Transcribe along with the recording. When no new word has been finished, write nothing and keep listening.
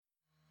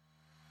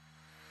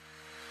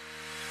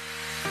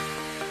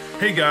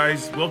Hey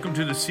guys, welcome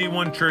to the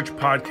C1 Church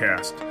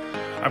podcast.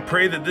 I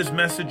pray that this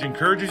message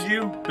encourages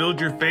you,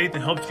 builds your faith,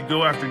 and helps you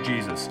go after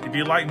Jesus. If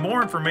you'd like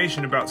more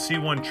information about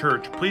C1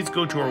 Church, please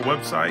go to our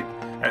website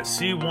at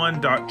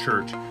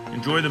c1.church.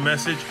 Enjoy the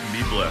message and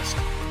be blessed.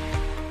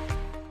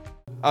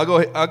 I'll go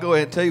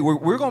ahead and tell you,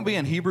 we're going to be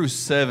in Hebrews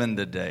 7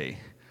 today.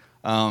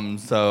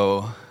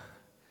 So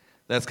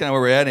that's kind of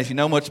where we're at. And if you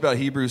know much about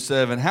Hebrews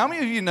 7, how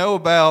many of you know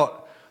about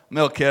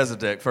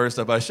Melchizedek? First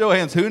up, by show of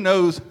hands, who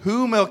knows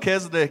who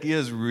Melchizedek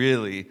is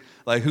really?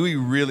 Like who he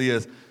really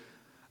is?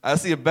 I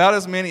see about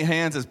as many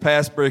hands as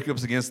past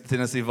breakups against the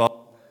Tennessee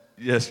Vols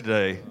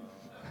yesterday.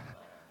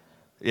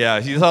 Yeah,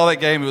 if you saw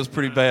that game, it was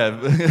pretty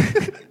bad.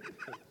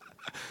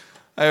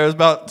 There was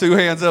about 2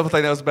 hands up. I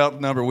think that was about the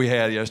number we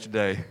had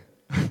yesterday.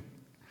 But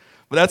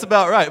that's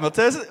about right.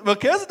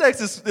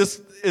 Melchizedek's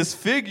this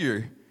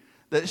figure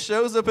that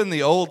shows up in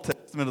the Old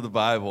Testament of the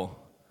Bible.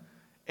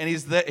 And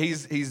he's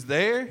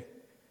there,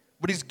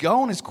 but he's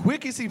gone as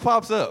quick as he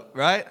pops up,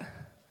 right?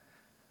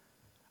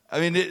 I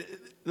mean,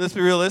 let's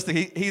be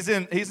realistic. He's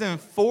in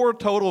 4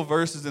 total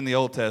verses in the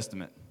Old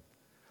Testament.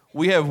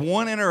 We have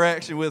 1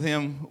 interaction with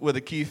him with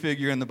a key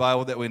figure in the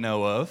Bible that we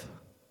know of.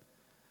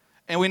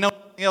 And we know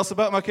nothing else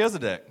about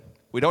Melchizedek.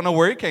 We don't know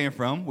where he came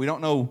from. We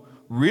don't know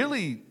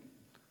really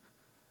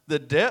the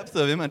depth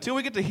of him until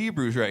we get to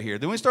Hebrews right here.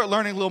 Then we start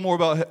learning a little more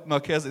about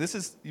Melchizedek. This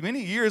is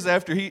many years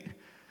after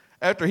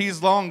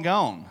he's long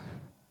gone.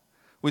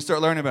 We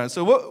start learning about it.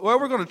 So what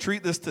we're going to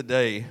treat this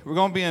today, we're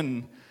going to be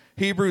in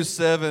Hebrews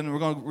 7. We're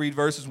going to read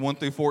verses 1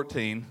 through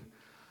 14.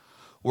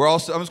 I'm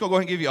just going to go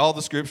ahead and give you all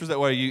the scriptures. That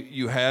way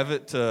you have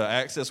it to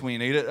access when you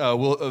need it.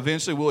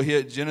 We'll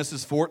hit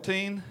Genesis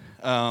 14,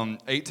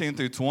 18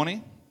 through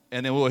 20.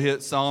 And then we'll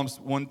hit Psalms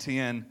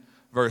 110,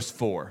 verse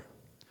 4.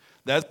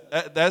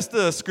 That's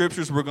the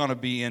scriptures we're going to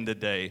be in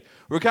today.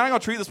 We're kind of going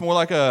to treat this more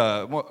like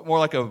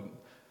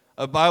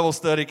a Bible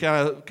study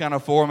kind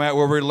of format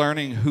where we're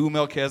learning who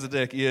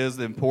Melchizedek is,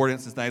 the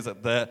importance and things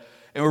like that.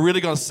 And we're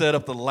really going to set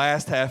up the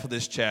last half of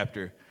this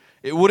chapter.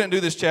 It wouldn't do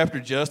this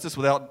chapter justice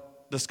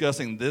without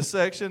discussing this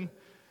section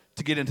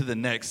to get into the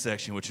next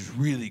section, which is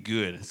really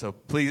good. So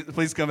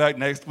please come back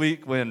next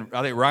week when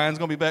I think Ryan's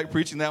going to be back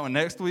preaching that one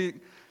next week.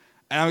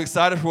 And I'm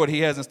excited for what he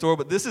has in store,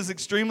 but this is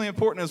extremely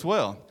important as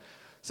well.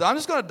 So I'm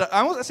going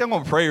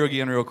to pray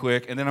again real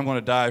quick, and then I'm going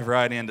to dive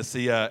right in to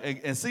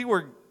see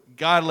where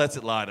God lets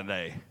it lie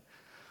today.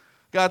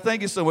 God,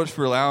 thank you so much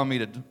for allowing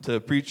me to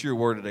preach your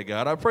word today,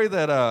 God. I pray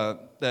that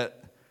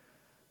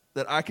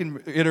I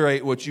can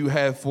iterate what you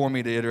have for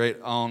me to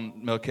iterate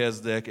on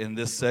Melchizedek in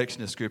this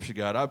section of Scripture,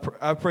 God.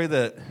 I pray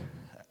that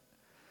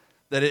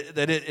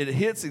it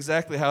hits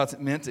exactly how it's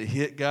meant to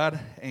hit, God.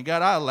 And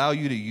God, I allow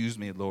you to use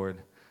me, Lord.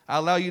 I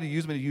allow you to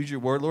use me to use your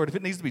word, Lord. If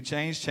it needs to be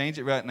changed, change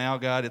it right now,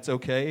 God. It's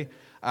okay.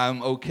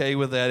 I'm okay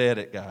with that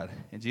edit, God.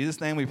 In Jesus'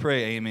 name we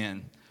pray,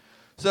 amen.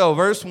 So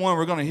verse 1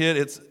 we're going to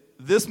hit,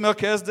 this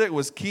Melchizedek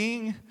was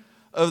king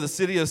of the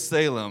city of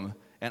Salem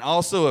and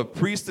also a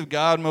priest of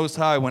God Most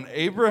High when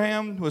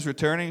Abraham was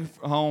returning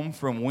home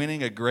from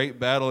winning a great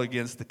battle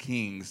against the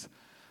kings.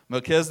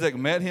 Melchizedek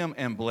met him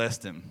and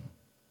blessed him.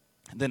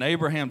 Then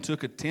Abraham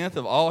took 1/10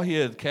 of all he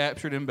had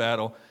captured in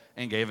battle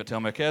and gave it to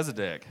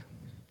Melchizedek.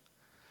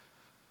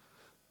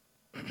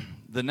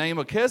 The name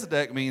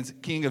Melchizedek means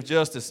king of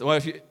justice. Well,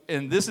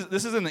 this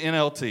is in the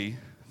NLT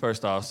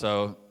first off,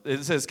 so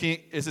it says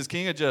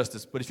king of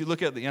justice. But if you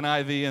look at the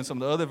NIV and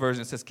some of the other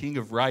versions, it says king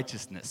of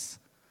righteousness.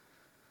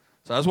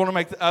 So I just want to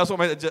make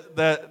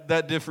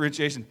that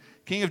differentiation.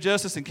 King of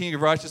justice and king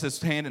of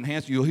righteousness hand in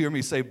hand. You'll hear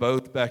me say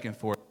both back and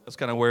forth. That's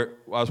kind of where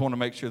I just want to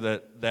make sure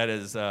that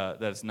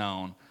is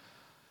known.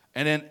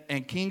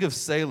 And king of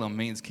Salem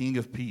means king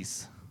of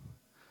peace.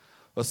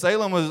 Well,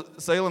 Salem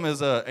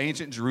is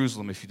ancient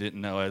Jerusalem, if you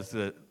didn't know, as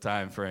the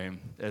time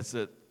frame. That's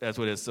what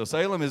it is. So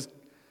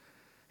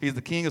he's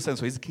the king of Salem,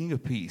 so he's the king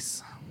of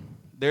peace.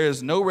 There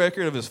is no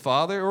record of his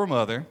father or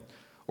mother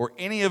or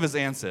any of his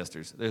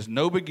ancestors. There's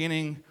no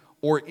beginning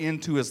or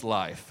end to his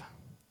life.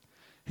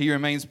 He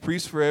remains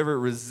priest forever,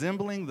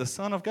 resembling the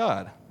Son of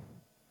God.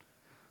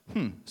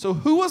 So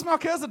who was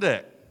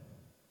Melchizedek?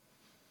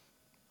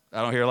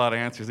 I don't hear a lot of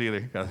answers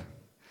either.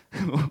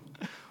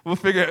 We're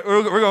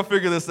going to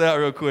figure this out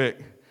real quick.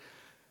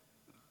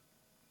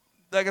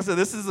 Like I said,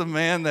 this is a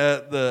man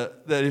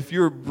that if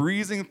you're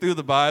breezing through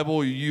the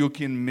Bible, you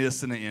can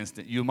miss in an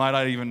instant. You might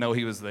not even know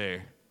he was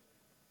there.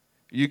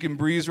 You can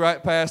breeze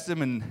right past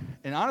him, and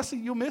honestly,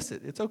 you'll miss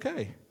it. It's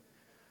okay.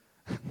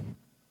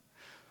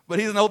 But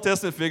he's an Old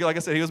Testament figure. Like I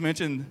said, he was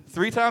mentioned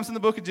 3 times in the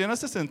book of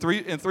Genesis, and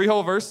three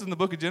whole verses in the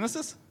book of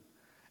Genesis,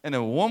 and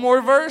then 1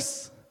 more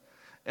verse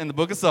in the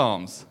book of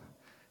Psalms.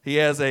 He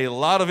has a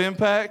lot of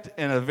impact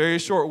in a very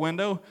short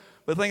window.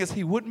 But the thing is,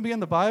 he wouldn't be in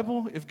the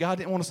Bible if God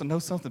didn't want us to know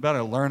something about it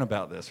or learn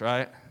about this,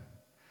 right?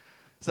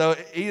 So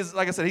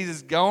like I said, he's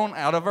just gone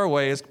out of our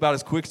way. It's about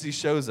as quick as he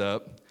shows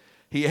up.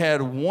 He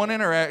had 1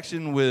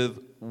 interaction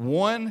with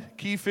 1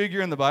 key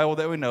figure in the Bible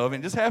that we know of,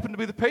 and it just happened to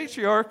be the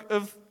patriarch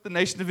of the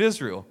nation of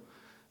Israel,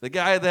 the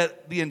guy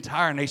that the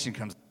entire nation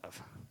comes out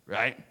of,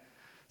 right?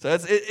 So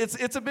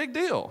it's a big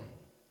deal.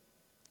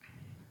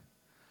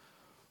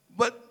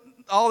 But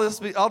all this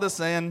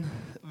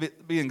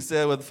being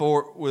said with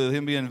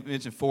him being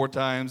mentioned 4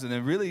 times, and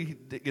then really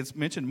it gets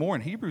mentioned more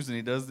in Hebrews than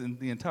he does in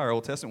the entire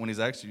Old Testament when he's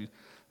actually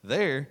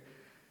there.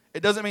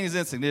 It doesn't mean he's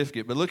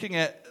insignificant, but looking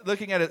at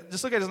it,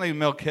 just look at his name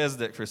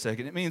Melchizedek for a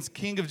second. It means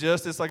king of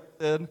justice, like I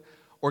said,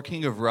 or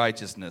king of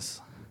righteousness.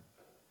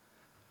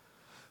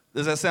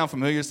 Does that sound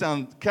familiar? It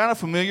sounds kind of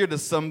familiar to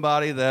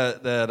somebody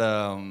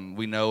that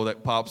we know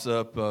that pops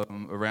up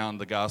around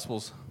the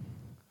Gospels.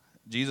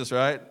 Jesus,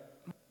 right?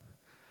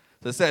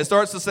 So it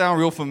starts to sound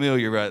real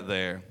familiar right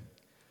there.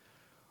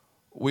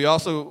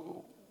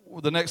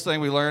 The next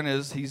thing we learn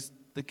is he's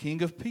the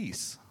King of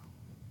Peace.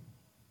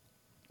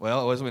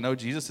 Well, as we know,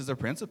 Jesus is our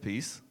Prince of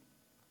Peace.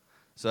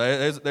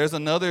 So there's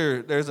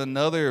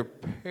another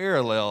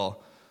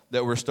parallel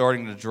that we're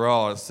starting to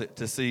draw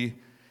to see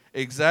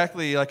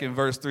exactly like in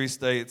verse 3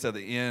 states at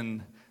the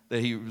end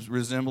that he was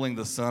resembling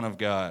the Son of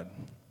God.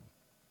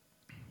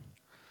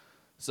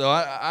 So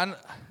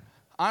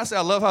honestly,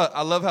 I love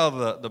how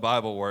the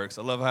Bible works.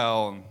 I love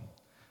how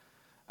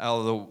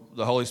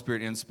the Holy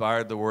Spirit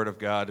inspired the Word of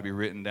God to be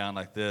written down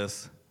like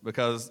this,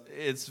 because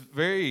it's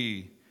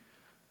very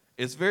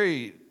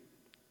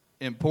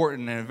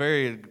important and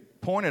very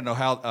pointed on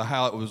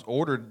how it was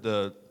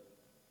ordered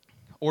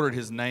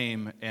his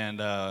name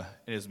and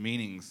his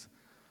meanings.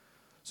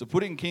 So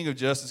putting King of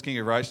Justice, King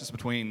of Righteousness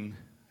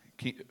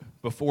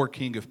before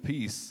King of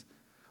Peace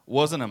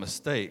wasn't a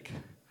mistake.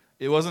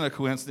 It wasn't a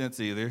coincidence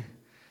either.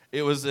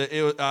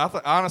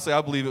 Honestly,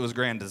 I believe it was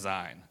grand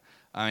design.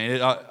 I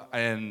mean,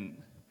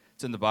 and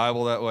it's in the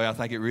Bible that way. I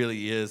think it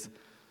really is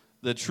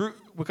the truth.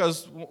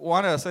 Because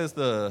why did I say this?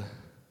 To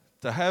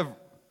have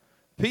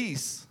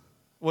peace,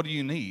 what do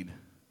you need?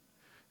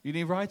 You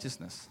need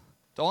righteousness.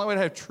 The only way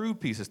to have true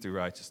peace is through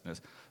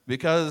righteousness.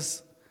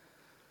 Because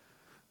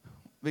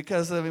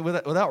I mean,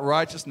 without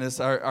righteousness,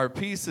 our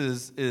peace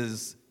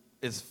is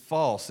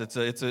false. It's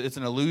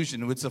an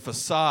illusion. It's a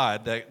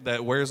facade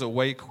that wears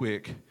away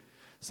quick.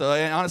 So,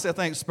 and honestly, I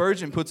think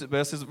Spurgeon puts it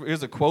best.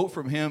 Here's a quote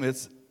from him.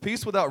 It's,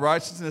 peace without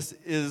righteousness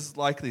is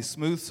like the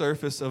smooth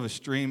surface of a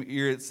stream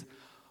ere its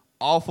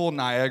awful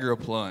Niagara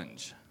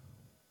plunge.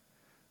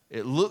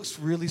 It looks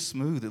really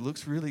smooth. It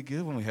looks really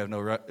good when we have no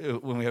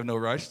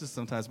righteousness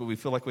sometimes, but we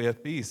feel like we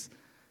have peace.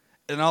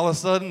 And all of a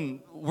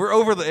sudden, we're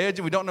over the edge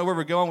and we don't know where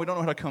we're going. We don't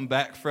know how to come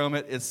back from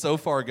it. It's so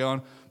far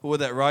gone. But with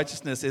that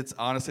righteousness, it's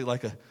honestly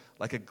like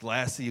a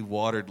glassy,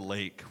 watered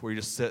lake where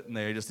you're just sitting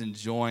there, just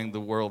enjoying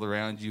the world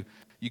around you.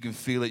 You can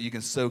feel it. You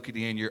can soak it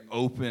in. You're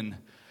open.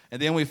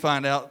 And then we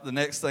find out the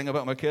next thing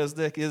about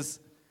Melchizedek is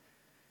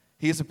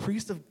he is a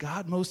priest of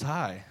God Most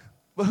High.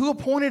 But who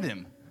appointed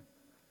him?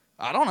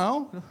 I don't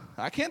know.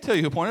 I can't tell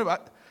you who appointed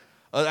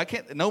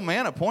him. No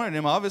man appointed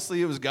him.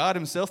 Obviously, it was God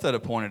himself that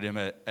appointed him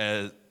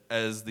as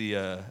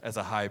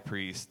a high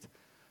priest.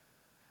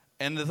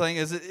 And the thing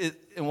is,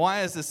 and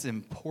why is this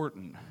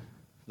important,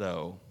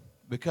 though?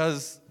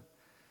 Because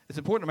it's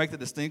important to make the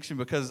distinction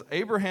because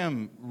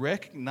Abraham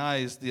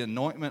recognized the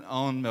anointment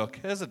on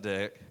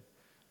Melchizedek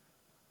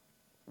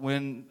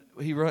during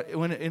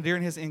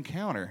his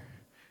encounter.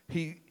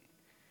 He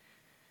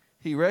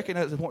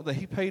recognized that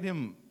he paid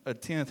him a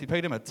tenth. He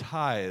paid him a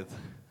tithe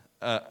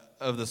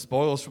of the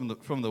spoils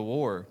from the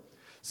war.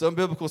 Some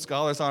biblical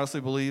scholars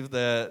honestly believe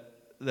that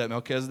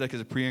Melchizedek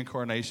is a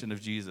pre-incarnation of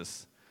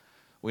Jesus.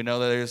 We know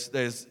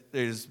that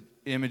there's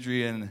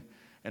imagery and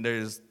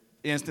there's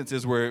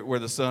instances where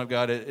the Son of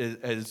God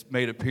has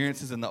made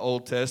appearances in the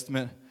Old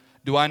Testament.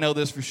 Do I know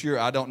this for sure?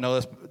 I don't know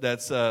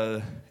this.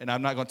 And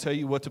I'm not going to tell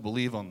you what to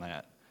believe on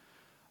that.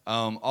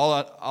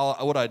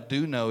 What I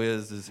do know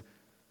is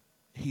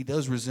he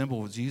does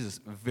resemble Jesus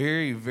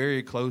very,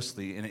 very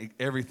closely in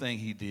everything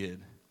he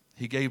did.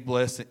 He gave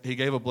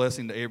a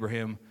blessing to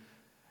Abraham.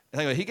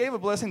 He gave a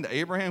blessing to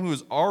Abraham who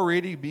was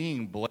already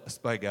being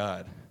blessed by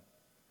God.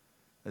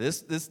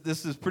 This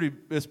is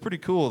pretty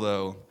cool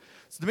though.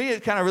 So to me,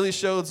 it kind of really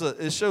shows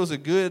a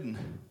good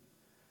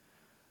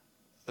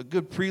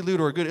prelude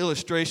or a good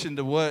illustration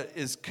to what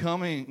is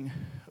coming.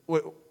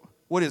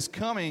 What is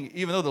coming,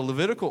 even though the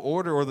Levitical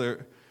order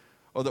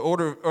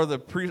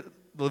the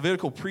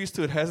Levitical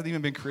priesthood hasn't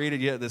even been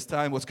created yet at this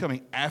time. What's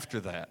coming after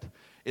that?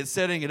 It's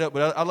setting it up.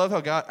 But I love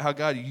how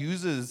God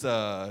uses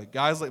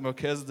guys like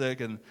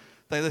Melchizedek and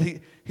things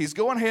that he's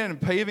going ahead and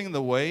paving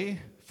the way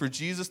for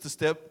Jesus to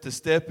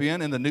step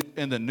in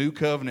the new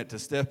covenant to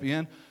step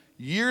in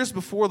years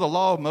before the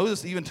law of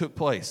Moses even took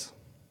place,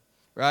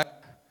 right?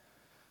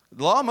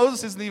 The law of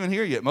Moses isn't even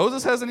here yet.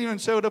 Moses hasn't even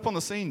showed up on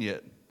the scene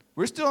yet.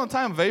 We're still in the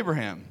time of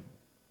Abraham.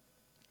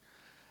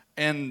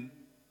 And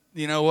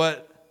you know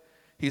what?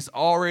 He's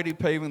already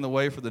paving the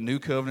way for the new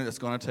covenant that's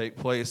going to take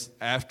place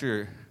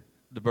after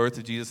the birth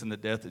of Jesus and the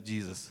death of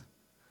Jesus.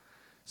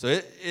 So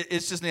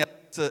it's just, I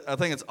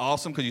think it's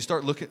awesome because you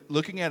start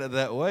looking at it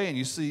that way and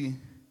you see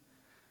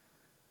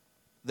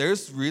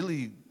there's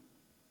really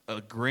a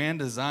grand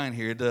design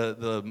here.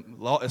 The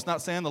law, it's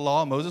not saying the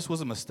law of Moses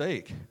was a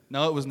mistake.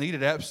 No, it was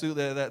needed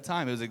absolutely at that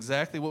time. It was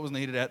exactly what was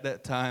needed at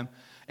that time,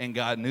 and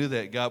God knew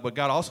that. But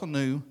God also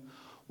knew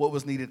what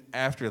was needed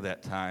after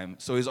that time.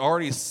 So he's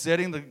already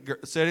setting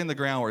the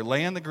groundwork,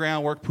 laying the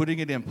groundwork, putting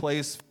it in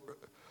place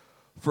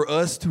for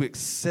us to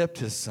accept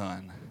his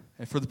son,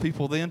 and for the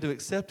people then to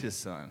accept his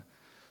son.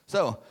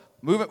 So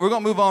we're going to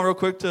move on real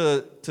quick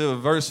to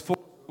verse 4.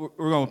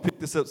 We're going to pick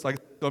this up. It's like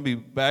it's going to be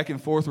back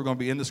and forth. We're going to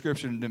be in the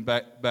scripture and then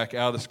back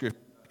out of the scripture,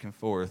 back and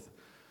forth.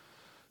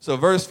 So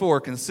verse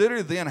 4,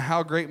 consider then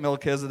how great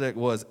Melchizedek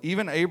was.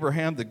 Even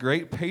Abraham, the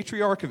great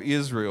patriarch of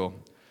Israel,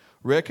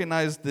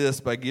 recognized this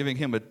by giving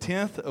him a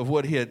tenth of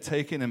what he had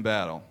taken in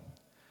battle.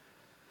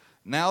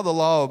 Now the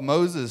law of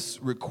Moses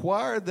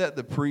required that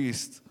the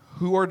priests,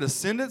 who are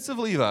descendants of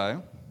Levi,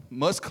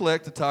 must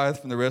collect the tithe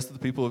from the rest of the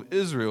people of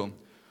Israel,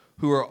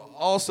 who are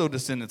also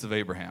descendants of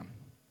Abraham.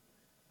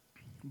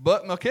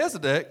 But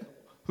Melchizedek,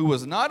 who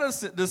was not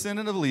a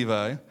descendant of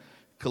Levi,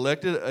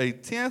 collected a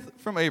tenth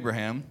from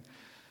Abraham,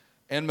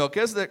 and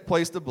Melchizedek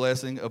placed a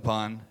blessing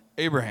upon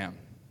Abraham,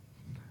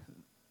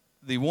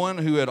 the one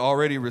who had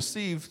already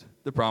received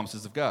the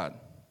promises of God.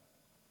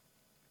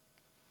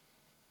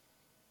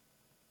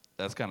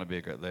 That's kind of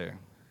big right there.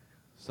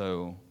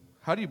 So,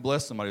 how do you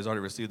bless somebody who's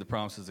already received the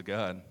promises of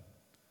God?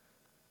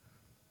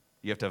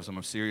 You have to have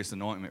some serious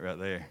anointment right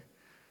there,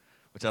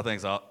 which I think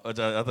is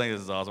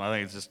awesome. I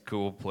think it's just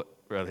cool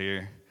right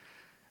here.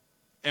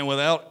 And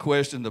without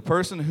question, the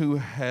person who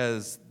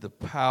has the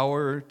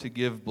power to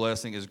give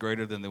blessing is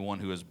greater than the one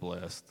who is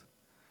blessed.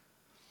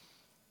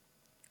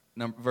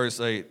 Verse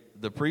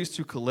 8, the priests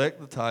who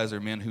collect the tithes are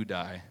men who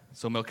die.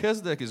 So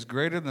Melchizedek is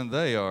greater than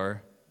they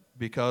are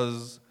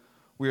because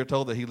we are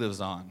told that he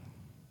lives on.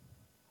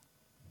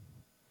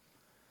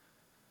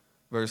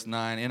 Verse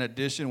 9, in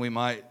addition, we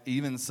might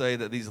even say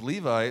that these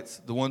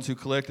Levites, the ones who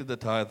collected the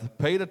tithe,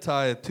 paid a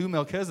tithe to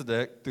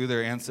Melchizedek through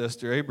their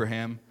ancestor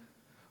Abraham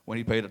when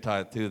he paid a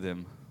tithe to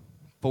them.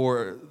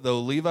 For though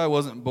Levi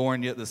wasn't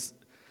born, yet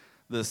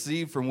the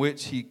seed from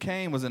which he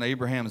came was in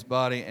Abraham's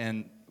body,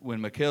 and when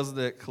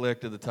Melchizedek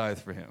collected the tithe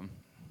for him.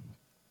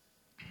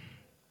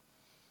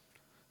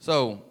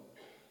 So,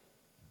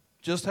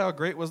 just how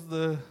great was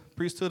the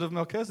priesthood of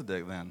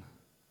Melchizedek then?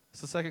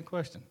 That's the second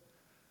question.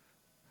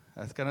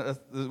 That's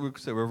we're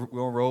going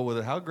to roll with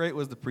it. How great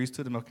was the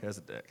priesthood of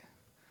Melchizedek?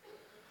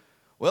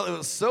 Well, it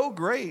was so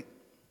great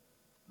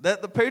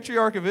that the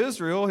patriarch of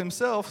Israel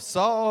himself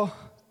saw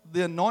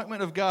the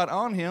anointment of God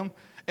on him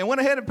and went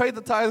ahead and paid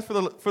the tithe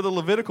for the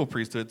Levitical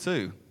priesthood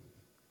too.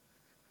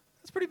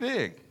 That's pretty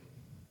big.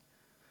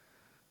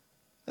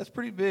 That's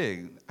pretty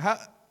big.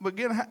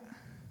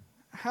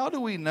 How do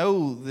we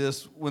know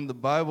this when the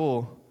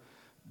Bible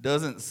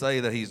doesn't say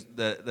that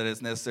that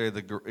it's necessary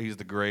he's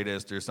the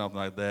greatest or something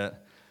like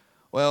that?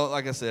 Well,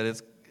 like I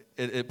said,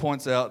 it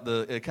points out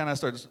it kind of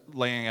starts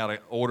laying out an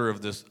order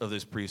of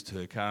this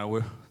priesthood, kind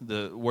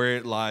of where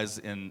it lies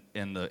in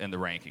the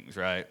rankings,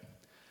 right?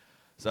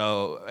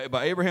 So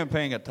by Abraham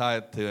paying a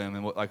tithe to him,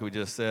 and like we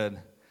just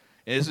said,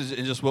 and this is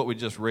just what we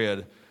just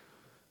read.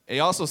 He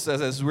also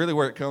says that's really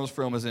where it comes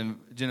from is in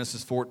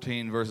Genesis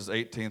 14 verses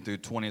 18 through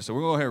 20. So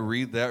we're going to go ahead and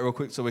read that real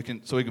quick so we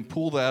can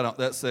pull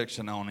that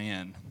section on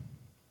in.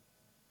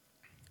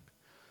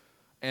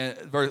 And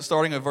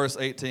starting at verse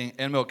 18,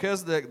 and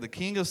Melchizedek, the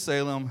king of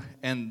Salem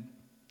and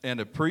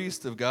a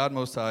priest of God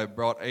Most High,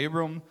 brought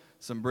Abram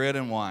some bread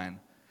and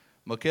wine.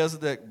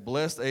 Melchizedek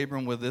blessed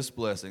Abram with this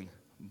blessing: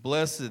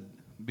 Blessed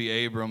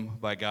be Abram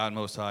by God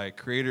Most High,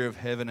 creator of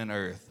heaven and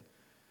earth.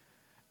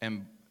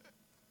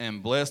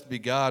 And blessed be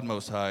God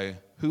Most High,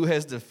 who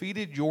has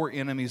defeated your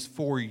enemies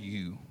for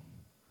you.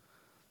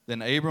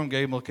 Then Abram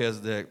gave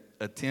Melchizedek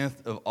a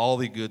tenth of all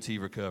the goods he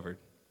recovered.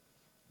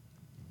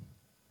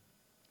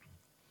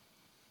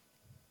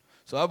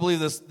 So I believe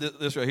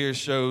this right here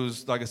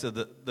shows, like I said,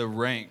 the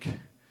rank,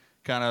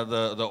 kind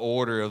of the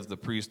order of the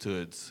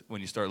priesthoods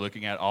when you start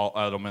looking at all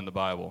of them in the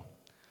Bible.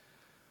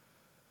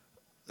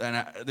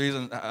 And the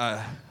reason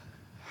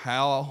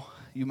how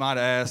you might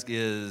ask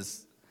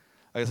is,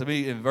 like I said,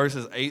 in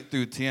verses 8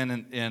 through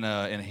 10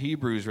 in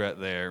Hebrews right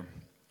there,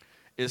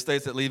 it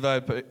states that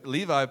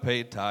Levi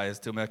paid tithes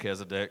to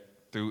Melchizedek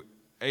through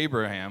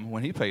Abraham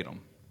when he paid them.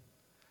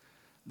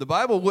 The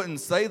Bible wouldn't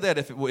say that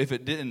if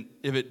it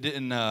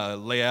didn't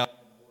lay out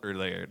order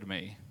there to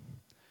me.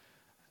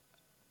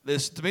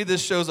 This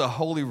shows a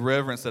holy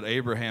reverence that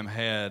Abraham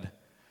had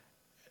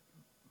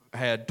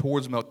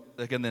towards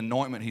Melchizedek and the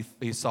anointment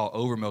he saw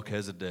over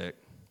Melchizedek.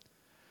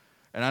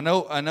 And I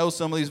know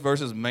some of these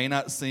verses may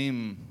not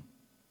seem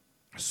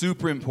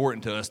super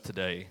important to us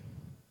today,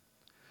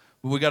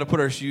 but we got to put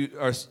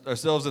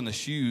ourselves in the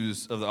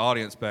shoes of the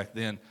audience back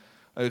then,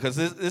 because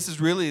this is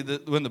really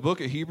when the book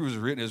of Hebrews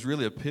was written, is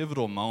really a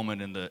pivotal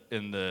moment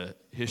in the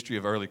history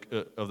of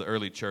the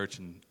early church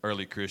and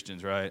early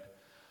Christians, right?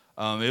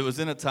 It was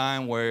in a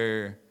time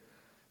where,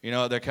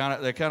 they kind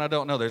of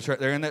don't know.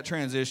 They're in that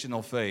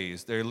transitional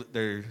phase.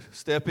 They're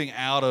stepping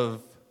out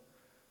of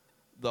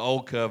the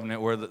old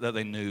covenant that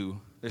they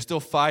knew. They're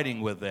still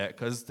fighting with that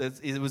because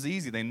it was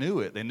easy. They knew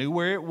it. They knew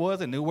where it was.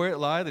 They knew where it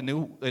lied. They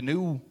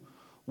knew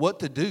what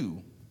to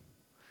do,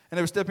 and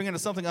they were stepping into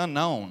something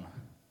unknown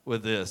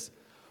with this.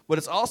 But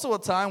it's also a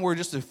time where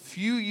just a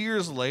few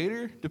years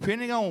later,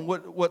 depending on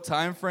what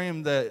time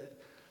frame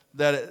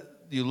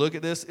you look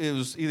at this, it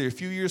was either a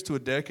few years to a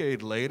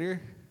decade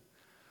later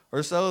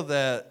or so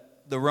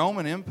that the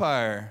Roman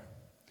Empire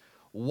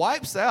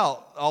wipes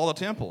out all the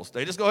temples.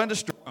 They just go ahead and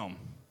destroy them.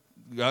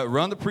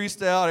 Run the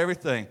priests out,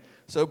 everything.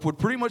 So it would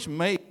pretty much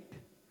make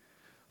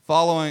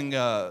following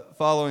the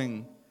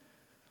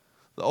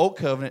Old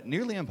Covenant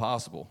nearly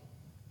impossible.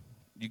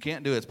 You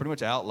can't do it. It's pretty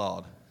much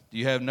outlawed.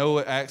 You have no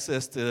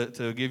access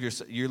to give your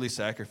yearly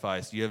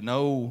sacrifice. You have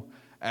no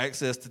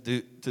access to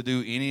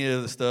do any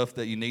of the stuff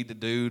that you need to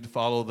do to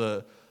follow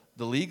the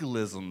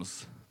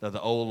legalisms that the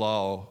old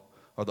law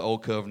or the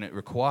Old Covenant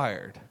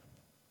required.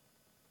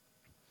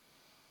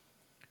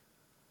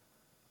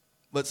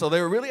 But so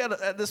they were really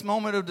at this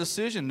moment of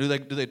decision. Do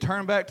they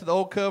turn back to the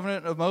Old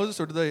Covenant of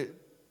Moses, or the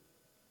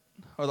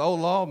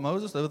Old Law of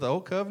Moses, the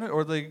Old Covenant,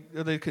 or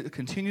do they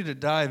continue to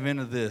dive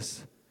into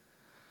this?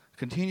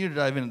 Continue to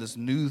dive into this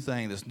new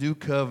thing, this new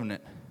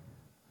covenant.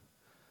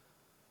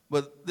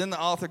 But then the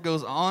author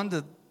goes on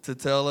to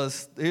tell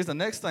us, here's the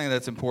next thing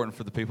that's important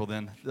for the people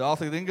then. The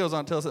author then goes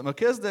on to tell us that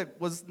Melchizedek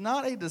was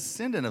not a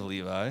descendant of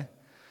Levi,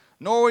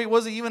 nor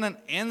was he even an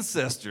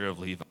ancestor of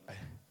Levi.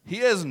 He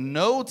has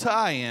no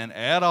tie-in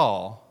at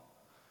all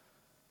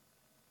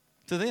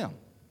to them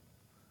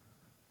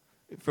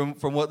from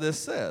what this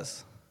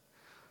says.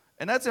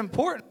 And that's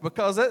important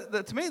because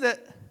that to me, well,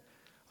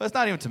 it's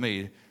not even to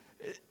me.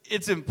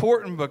 It's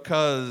important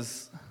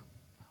because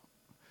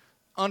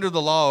under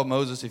the law of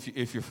Moses,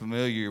 if you're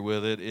familiar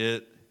with it,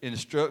 it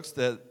instructs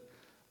that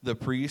the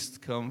priests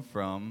come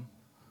from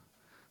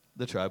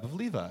the tribe of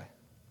Levi.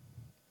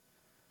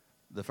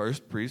 The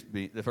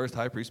first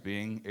high priest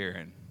being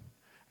Aaron.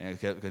 And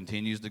it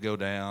continues to go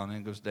down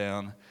and goes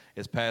down.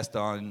 It's passed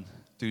on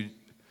through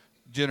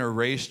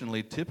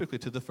generationally, typically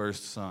to the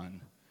first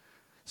son.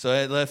 So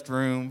it left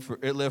room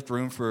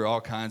for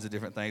all kinds of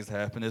different things to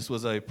happen. This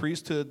was a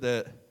priesthood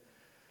that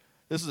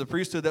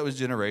was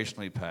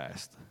generationally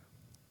passed.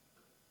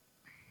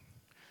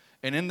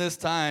 And in this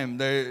time,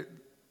 there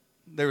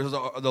was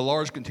the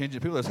large contingent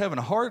of people that was having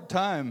a hard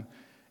time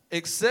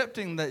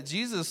accepting that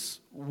Jesus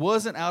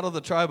wasn't out of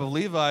the tribe of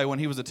Levi when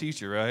he was a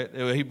teacher, right?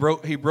 He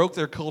broke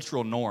their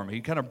cultural norm.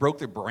 He kind of broke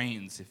their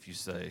brains, if you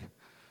say.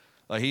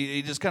 Like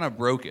he just kind of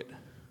broke it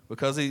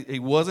because he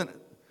wasn't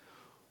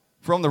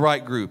from the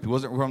right group. He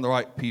wasn't from the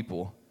right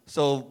people.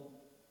 So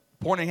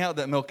pointing out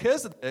that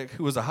Melchizedek,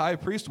 who was a high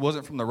priest,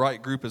 wasn't from the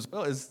right group as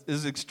well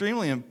is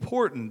extremely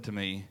important to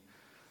me,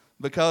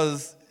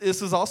 because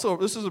this is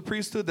a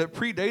priesthood that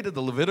predated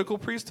the Levitical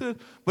priesthood,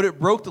 but it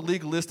broke the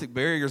legalistic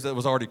barriers that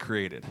was already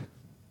created.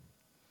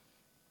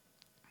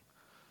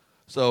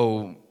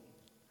 So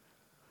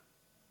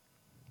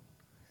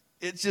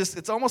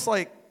it's almost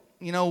like,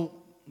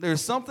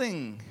 there's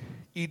something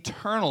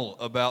eternal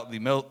about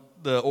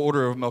the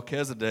order of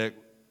Melchizedek,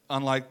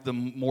 unlike the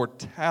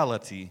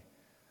mortality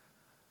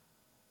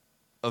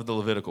of the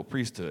Levitical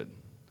priesthood.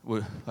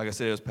 Like I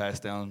said, it was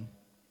passed down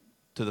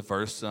to the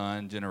first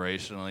son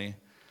generationally.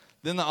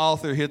 Then the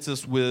author hits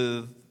us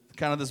with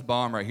kind of this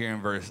bomb right here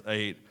in verse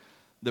 8.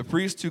 The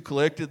priests who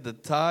collected the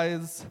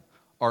tithes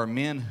are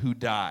men who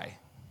die.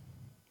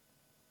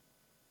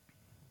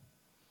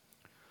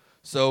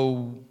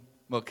 So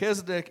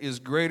Melchizedek is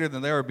greater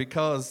than they are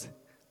because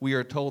we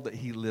are told that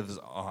he lives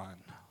on.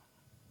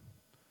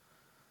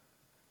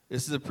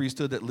 This is a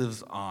priesthood that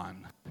lives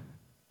on.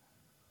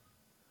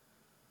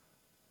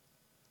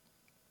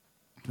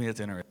 To me,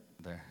 it's interesting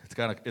there.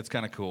 It's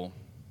kind of cool.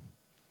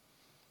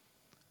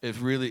 It's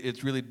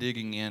really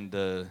digging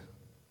into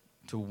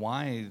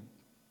why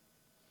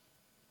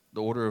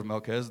the order of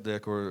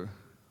Melchizedek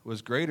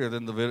was greater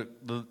than the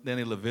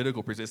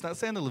Levitical priesthood. It's not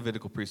saying the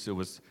Levitical priesthood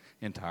was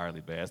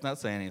entirely bad. It's not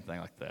saying anything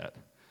like that.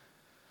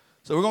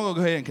 So we're going to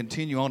go ahead and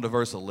continue on to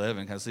verse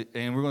 11,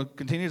 and we're going to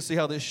continue to see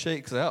how this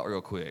shakes out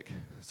real quick.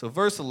 So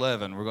verse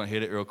 11, we're going to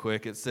hit it real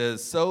quick. It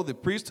says, "So the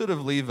priesthood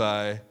of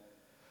Levi,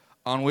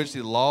 on which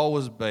the law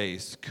was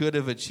based, could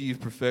have achieved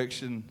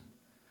perfection.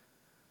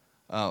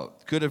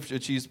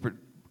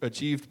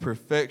 Achieved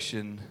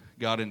perfection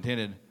God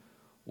intended.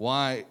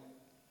 Why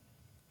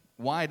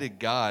did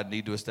God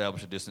need to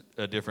establish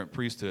a different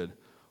priesthood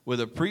with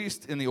a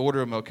priest in the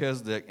order of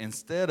Melchizedek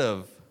instead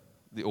of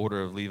the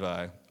order of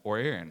Levi or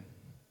Aaron?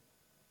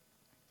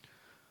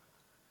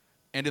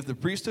 And if the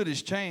priesthood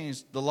is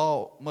changed, the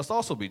law must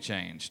also be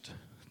changed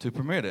to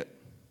permit it.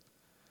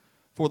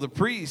 For the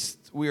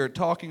priest we are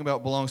talking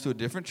about belongs to a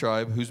different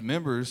tribe whose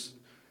members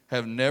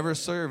have never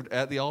served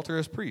at the altar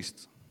as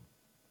priests.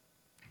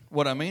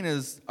 What I mean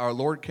is, our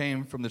Lord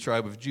came from the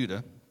tribe of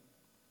Judah,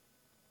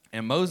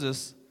 and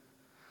Moses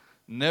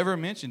never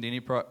mentioned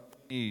any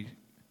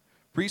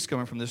priest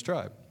coming from this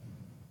tribe.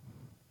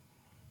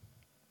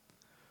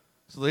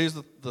 So here's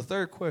the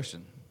third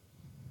question.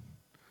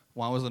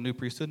 Why was a new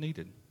priesthood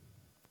needed?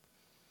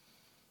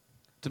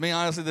 To me,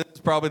 honestly, this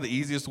is probably the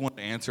easiest one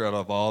to answer out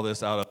of all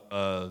this, out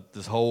of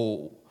this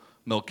whole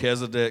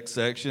Melchizedek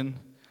section.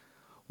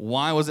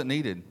 Why was it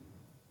needed?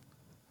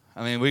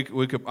 I mean,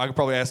 I could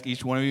probably ask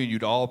each one of you, and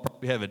you'd all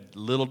probably have a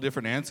little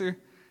different answer.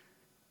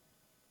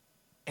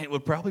 And it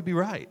would probably be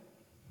right.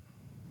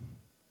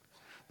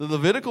 The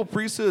Levitical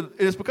priesthood,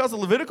 it's because the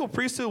Levitical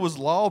priesthood was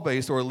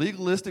law-based or a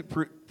legalistic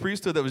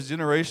priesthood that was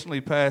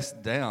generationally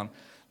passed down.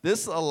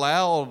 This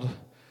allowed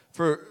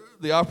for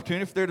the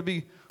opportunity for there to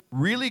be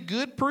really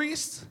good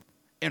priests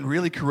and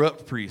really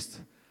corrupt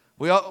priests.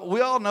 We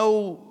all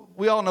know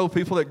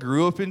people that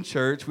grew up in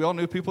church. We all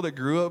knew people that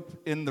grew up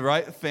in the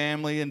right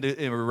family and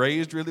were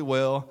raised really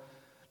well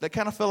that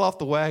kind of fell off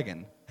the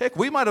wagon. Heck,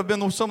 we might have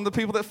been some of the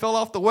people that fell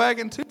off the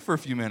wagon too for a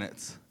few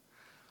minutes.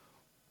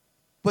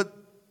 But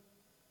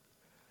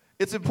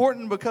it's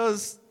important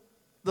because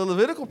the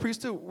Levitical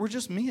priesthood were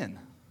just men.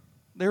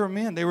 They were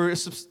men. They were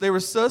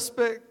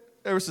susceptible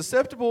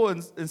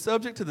and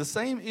subject to the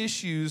same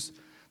issues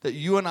that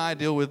you and I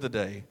deal with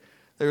today.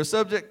 They were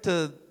subject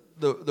to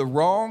the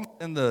wrong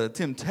and the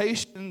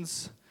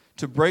temptations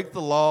to break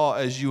the law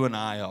as you and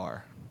I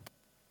are.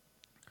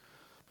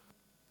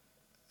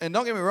 And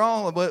don't get me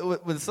wrong,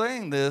 but with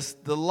saying this,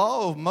 the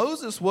law of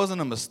Moses wasn't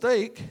a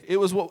mistake. It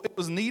was what it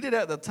was needed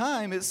at the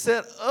time. It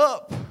set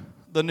up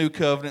the new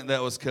covenant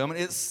that was coming.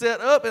 It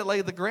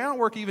laid the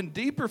groundwork even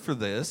deeper for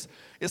this.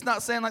 It's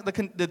not saying like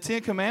the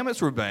Ten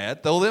Commandments were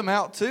bad. Throw them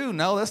out too.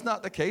 No, that's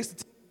not the case.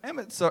 The Ten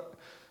Commandments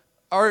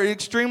are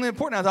extremely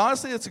important. Now,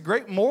 honestly, it's a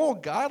great moral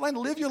guideline to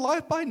live your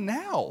life by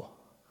now.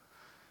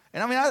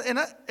 And I mean,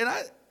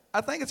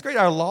 I think it's great.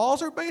 Our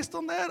laws are based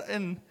on that,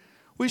 and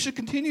we should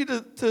continue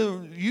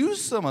to use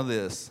some of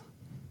this.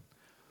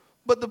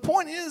 But the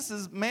point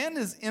is man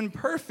is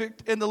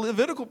imperfect, and the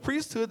Levitical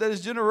priesthood that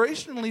is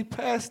generationally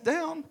passed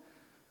down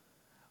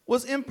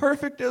was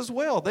imperfect as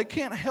well. They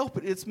can't help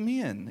it. It's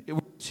men.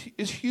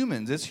 It's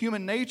humans. It's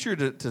human nature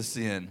to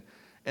sin.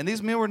 And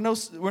these men were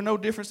no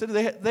different.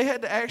 They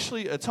had to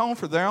actually atone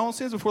for their own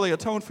sins before they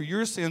atoned for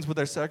your sins with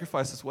their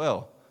sacrifice as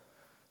well.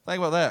 Think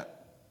about that.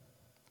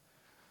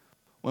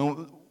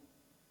 When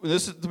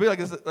this is to be like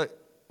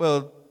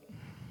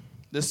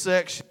this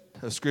section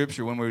of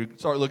Scripture, when we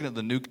start looking at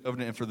the new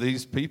covenant, and for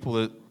these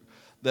people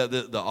that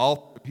the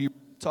author is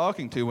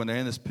talking to when they're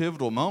in this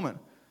pivotal moment,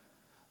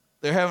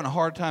 they're having a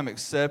hard time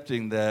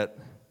accepting that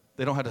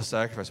they don't have to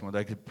sacrifice more.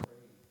 They can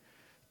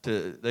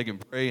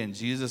pray, and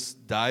Jesus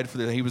died for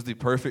them. He was the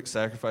perfect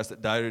sacrifice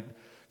that died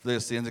for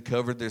their sins and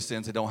covered their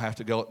sins. They don't have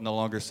to no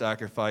longer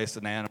sacrifice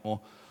an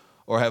animal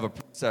or have a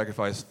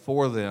sacrifice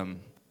for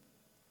them.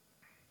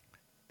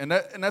 And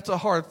that's a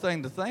hard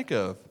thing to think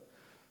of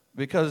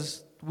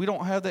because we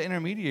don't have the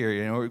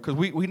intermediary anymore, because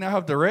we now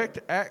have direct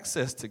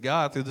access to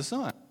God through the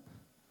Son.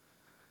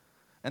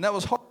 And that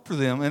was hard for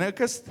them. And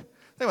because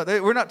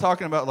we're not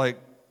talking about like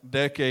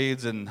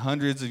decades and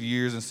hundreds of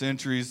years and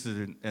centuries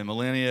and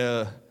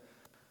millennia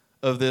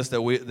of this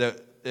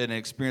that an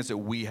experience that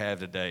we have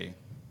today.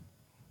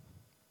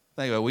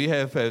 Think about it. We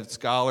have had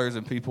scholars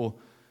and people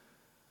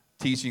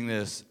teaching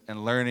this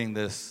and learning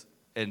this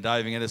and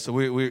diving into this. So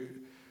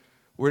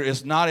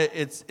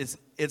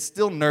it's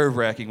still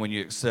nerve-wracking when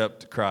you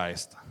accept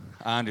Christ.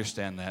 I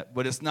understand that.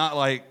 But it's not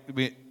like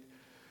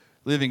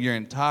living your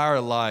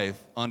entire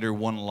life under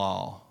one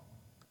law.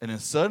 And then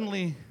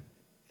suddenly,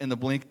 in the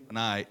blink of an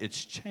eye,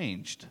 it's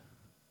changed.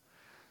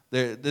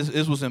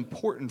 This was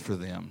important for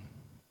them.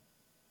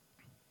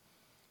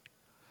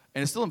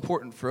 And it's still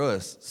important for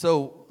us.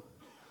 So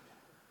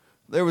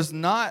there was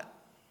not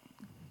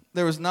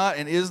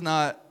and is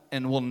not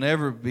and will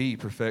never be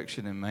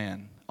perfection in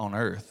man on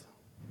earth.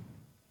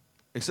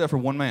 Except for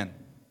one man.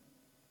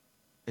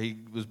 He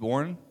was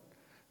born,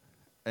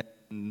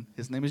 and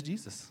his name is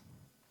Jesus.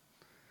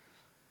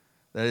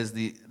 That is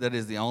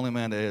the only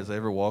man that has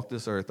ever walked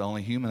this earth, the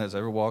only human that has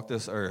ever walked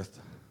this earth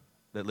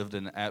that lived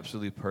an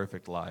absolutely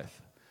perfect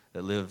life,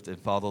 that lived and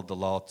followed the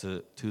law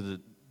to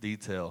the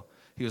detail.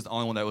 He was the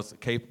only one that was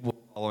capable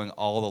of following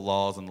all the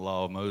laws and the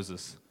law of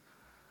Moses.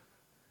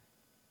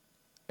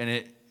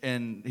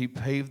 And he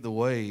paved the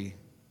way.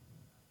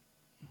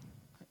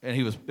 And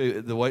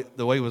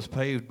the way was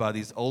paved by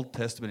these Old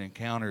Testament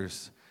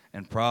encounters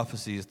and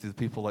prophecies through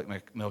people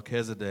like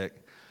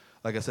Melchizedek.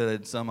 Like I said,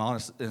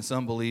 and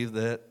some believe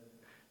that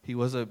he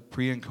was a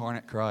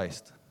pre-incarnate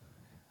Christ.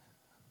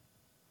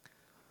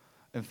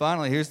 And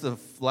finally, here's the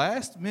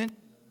last mention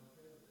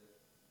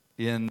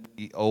in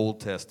the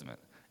Old Testament.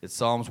 It's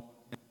Psalms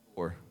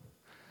 1:4.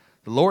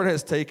 The Lord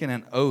has taken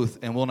an oath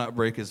and will not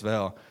break his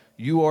vow.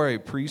 You are a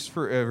priest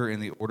forever in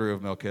the order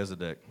of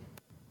Melchizedek.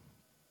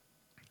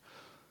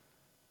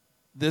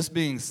 This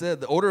being said,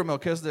 the order of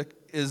Melchizedek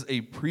is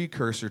a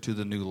precursor to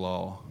the new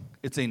law.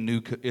 It's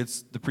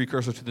the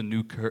precursor to the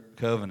new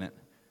covenant.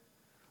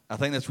 I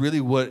think that's really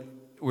what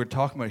we're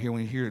talking about here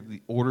when we hear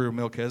the order of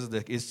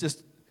Melchizedek. It's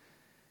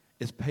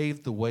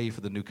paved the way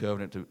for the new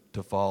covenant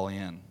to fall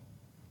in.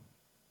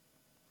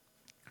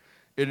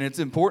 And it's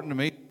important to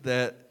me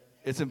that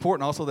it's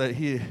important also that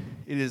it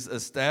is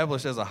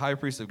established as a high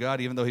priest of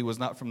God, even though he was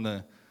not from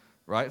the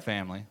right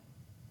family,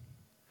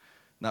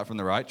 not from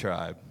the right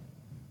tribe.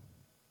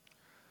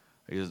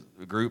 He is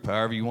a group,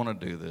 however you want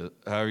to do this,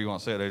 however you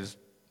want to say it.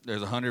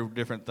 There's 100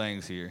 different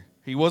things here.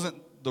 He wasn't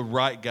the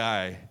right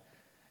guy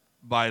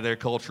by their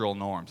cultural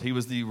norms. He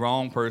was the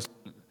wrong person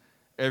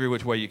every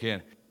which way you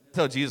can.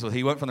 tell Jesus was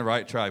he wasn't from the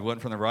right tribe, he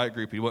wasn't from the right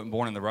group, he wasn't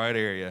born in the right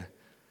area.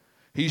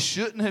 He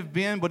shouldn't have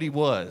been, but he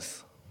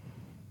was.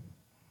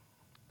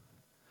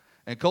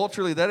 And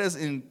culturally, that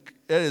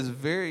is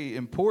very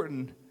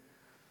important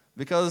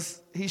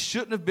because he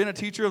shouldn't have been a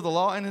teacher of the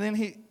law, and then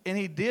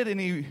he did, and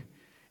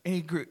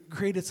he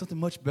created something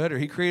much better.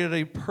 He created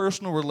a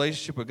personal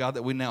relationship with God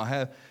that we now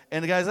have.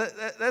 And guys,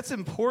 that's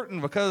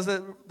important because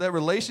that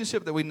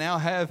relationship that we now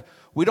have,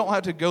 we don't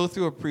have to go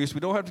through a priest. We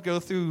don't have to go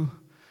through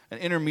an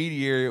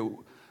intermediary.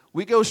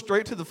 We go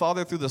straight to the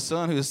Father through the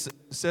Son, who is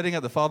sitting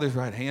at the Father's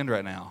right hand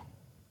right now.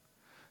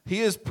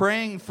 He is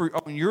praying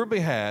on your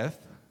behalf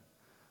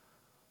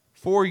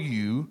for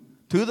you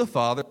to the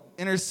Father,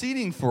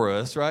 interceding for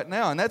us right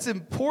now. And that's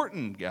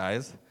important,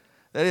 guys.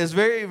 That is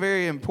very,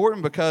 very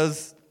important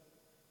because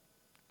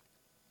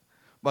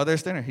by their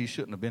standard, he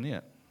shouldn't have been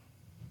it.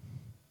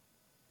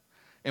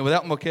 And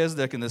without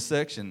Melchizedek in this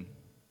section,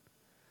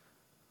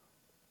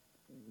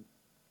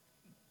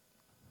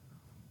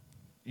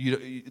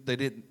 they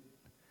didn't.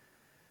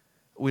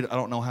 I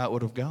don't know how it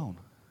would have gone.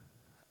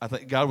 I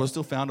think God would have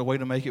still found a way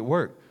to make it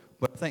work.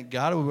 But I think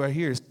God right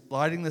here is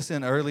sliding this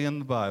in early in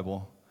the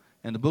Bible,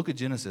 in the book of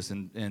Genesis,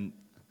 and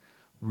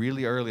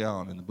really early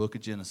on in the book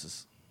of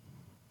Genesis,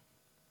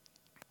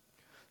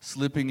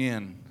 slipping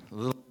in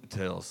little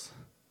details,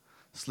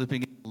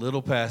 slipping in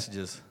little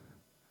passages,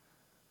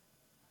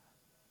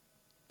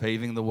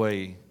 paving the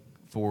way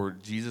for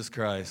Jesus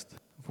Christ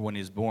for when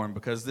he's born.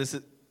 Because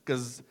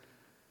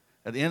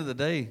at the end of the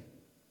day,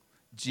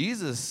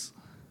 Jesus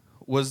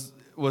was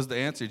the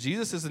answer.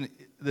 Jesus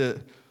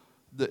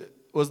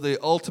was the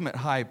ultimate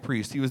high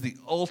priest. He was the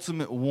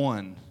ultimate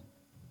one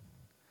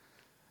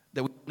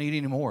that we don't need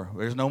anymore.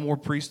 There's no more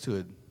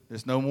priesthood.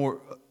 There's no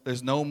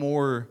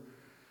more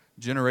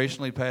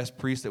generationally past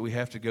priests that we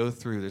have to go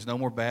through. There's no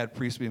more bad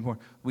priests being born.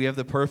 We have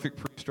the perfect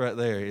priest right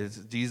there. It's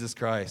Jesus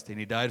Christ, and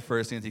he died for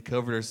our sins. He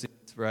covered our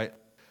sins, right?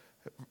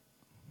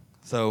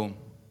 So,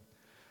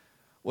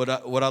 what I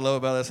love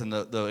about this, and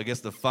I guess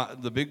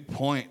the big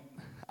point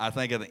I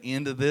think at the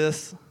end of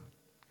this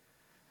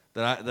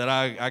that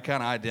I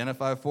kind of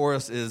identify for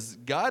us is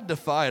God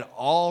defied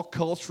all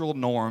cultural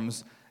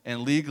norms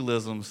and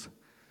legalisms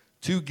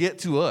to get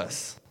to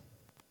us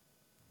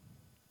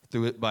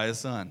through it by his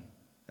Son.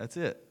 That's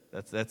it.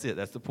 That's it.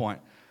 That's the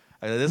point.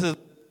 This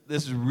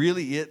is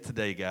really it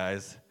today,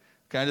 guys.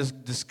 Kind of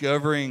just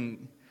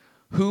discovering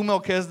who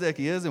Melchizedek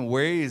is and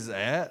where he's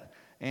at.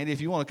 Andy, if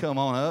you want to come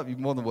on up, you're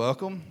more than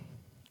welcome.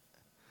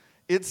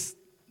 That's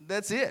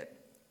it.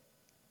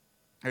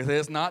 This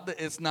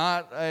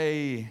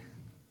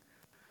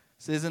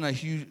isn't a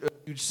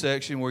huge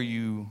section where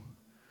you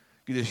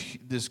get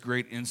this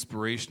great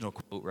inspirational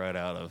quote right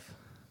out of.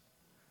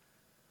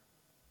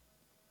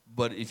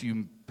 But if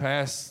you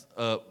pass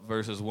up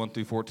verses 1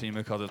 through 14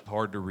 because it's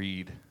hard to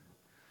read,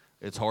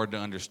 it's hard to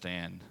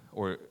understand,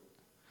 and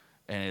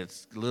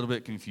it's a little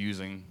bit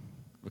confusing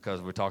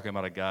because we're talking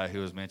about a guy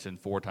who was mentioned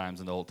 4 times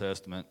in the Old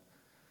Testament,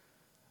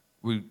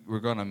 we're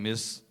going to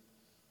miss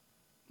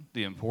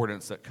the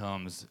importance that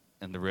comes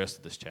in the rest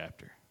of this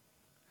chapter.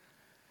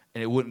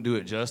 And it wouldn't do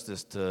it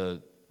justice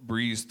to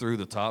breeze through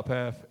the top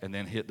half and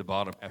then hit the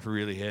bottom half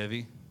really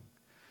heavy.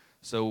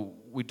 So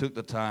we took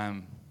the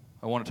time.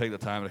 I want to take the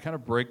time to kind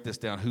of break this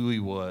down, who he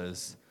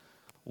was,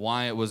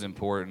 why it was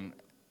important,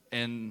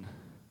 and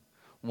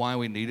why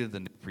we needed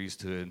the new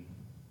priesthood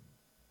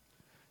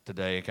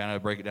today. Kind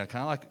of break it down,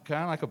 kind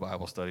of like a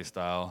Bible study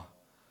style,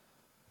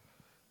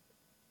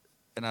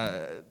 and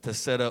to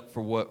set up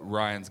for what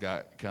Ryan's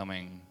got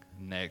coming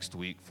next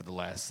week for the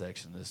last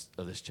section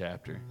of this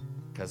chapter,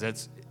 because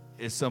it's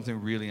something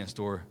really in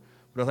store.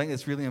 But I think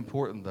it's really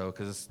important though,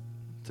 because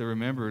to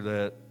remember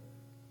that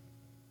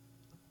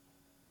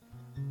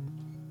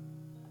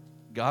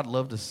God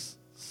loved us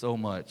so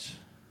much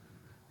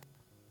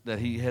that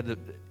he had a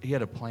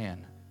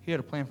plan. He had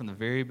a plan from the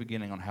very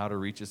beginning on how to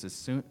reach us. As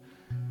soon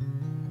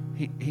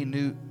he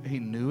knew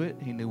it.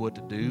 He knew what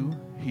to do.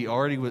 He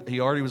already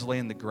was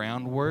laying the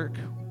groundwork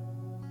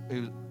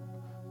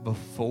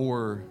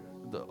before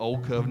the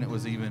old covenant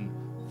was even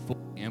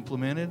fully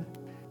implemented,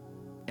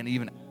 and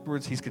even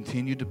afterwards, he's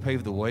continued to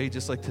pave the way.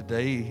 Just like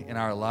today in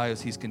our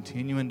lives, he's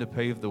continuing to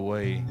pave the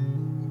way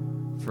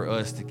for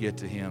us to get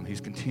to him. He's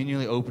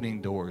continually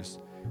opening doors.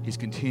 He's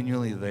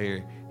continually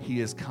there. He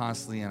is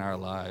constantly in our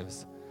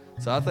lives.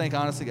 So I think,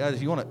 honestly, guys,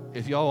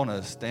 if y'all want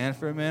to stand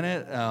for a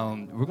minute,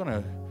 we're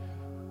gonna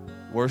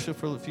worship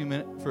for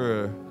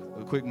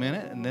a quick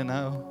minute, and then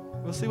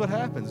we'll see what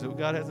happens. What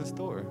God has in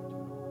store.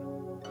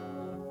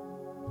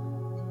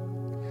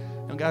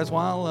 And guys,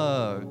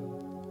 while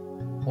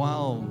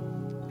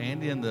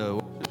Andy and the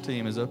worship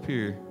team is up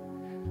here,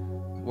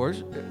 we're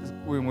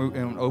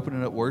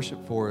opening up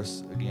worship for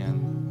us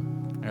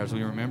again, as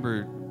we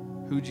remember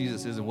who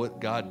Jesus is and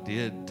what God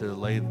did to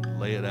lay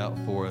it out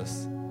for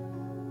us.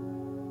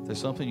 If there's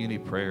something you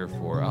need prayer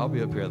for, I'll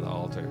be up here at the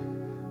altar.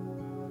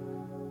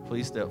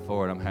 Please step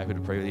forward. I'm happy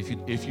to pray with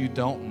you. If you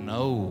don't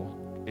know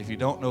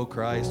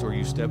Christ, or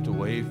you stepped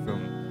away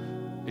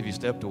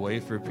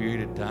for a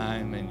period of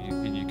time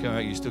and you come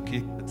out, you still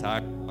kick the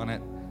tire on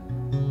it,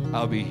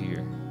 I'll be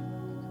here.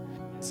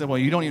 Simple.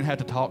 You don't even have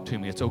to talk to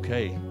me. It's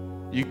okay.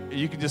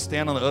 You can just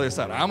stand on the other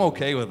side. I'm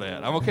okay with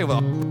that. I'm okay with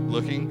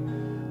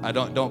looking.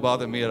 Don't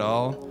bother me at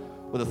all.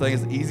 But the thing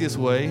is, the easiest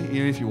way,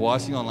 even if you're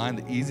watching online,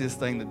 the easiest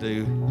thing to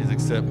do is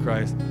accept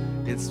Christ.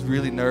 It's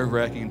really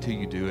nerve-wracking until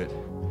you do it.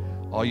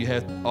 All you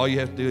have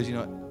to do is,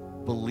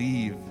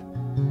 believe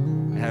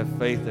and have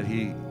faith that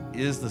He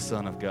is the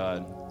Son of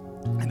God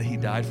and that He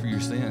died for your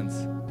sins.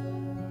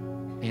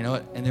 And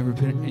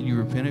then you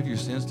repent of your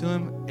sins to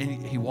Him,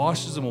 and He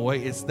washes them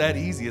away. It's that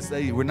easy. It's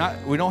that easy. We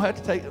don't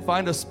have to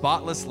find a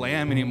spotless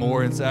lamb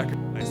anymore and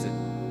sacrifice it.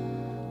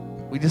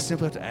 We just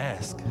simply have to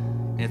ask,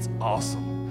 and it's awesome.